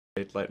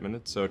8 light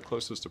minutes, so at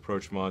closest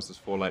approach Mars is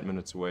 4 light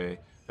minutes away.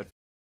 At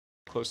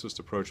closest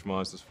approach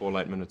Mars is 4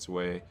 light minutes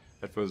away.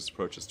 At furthest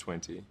approach is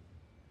 20.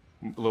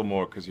 A little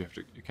more because you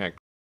can't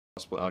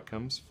possible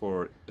outcomes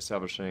for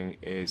establishing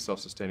a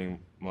self-sustaining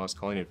Mars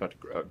colony, in fact,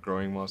 a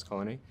growing Mars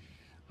colony.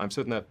 I'm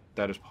certain that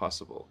that is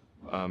possible,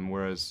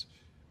 whereas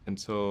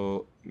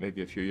until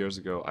maybe a few years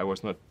ago, I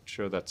was not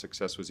sure that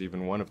success was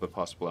even one of the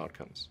possible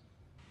outcomes.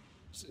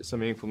 It's a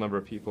meaningful number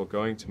of people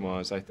going to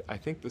Mars. I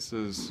think this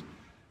is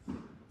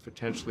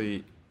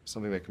potentially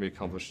something that can be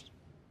accomplished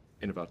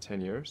in about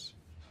 10 years,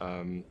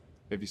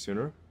 maybe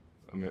sooner,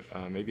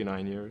 maybe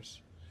 9 years.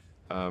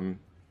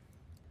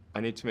 I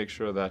need to make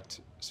sure that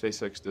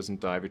SpaceX doesn't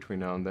die between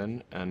now and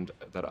then, and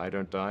that I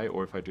don't die,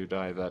 or if I do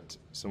die, that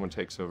someone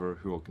takes over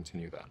who will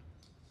continue that.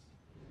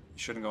 You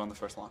shouldn't go on the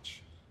first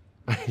launch.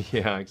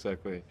 Yeah,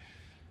 exactly.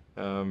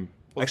 Well,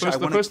 Actually,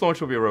 the first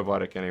launch will be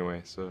robotic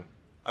anyway, so.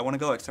 I want to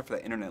go except for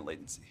that internet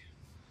latency.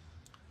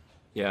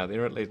 Yeah, the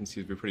internet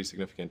latency would be pretty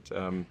significant.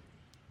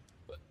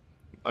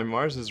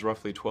 Mars is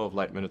roughly 12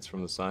 light minutes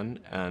from the sun,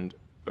 and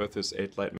Earth is 8 light minutes.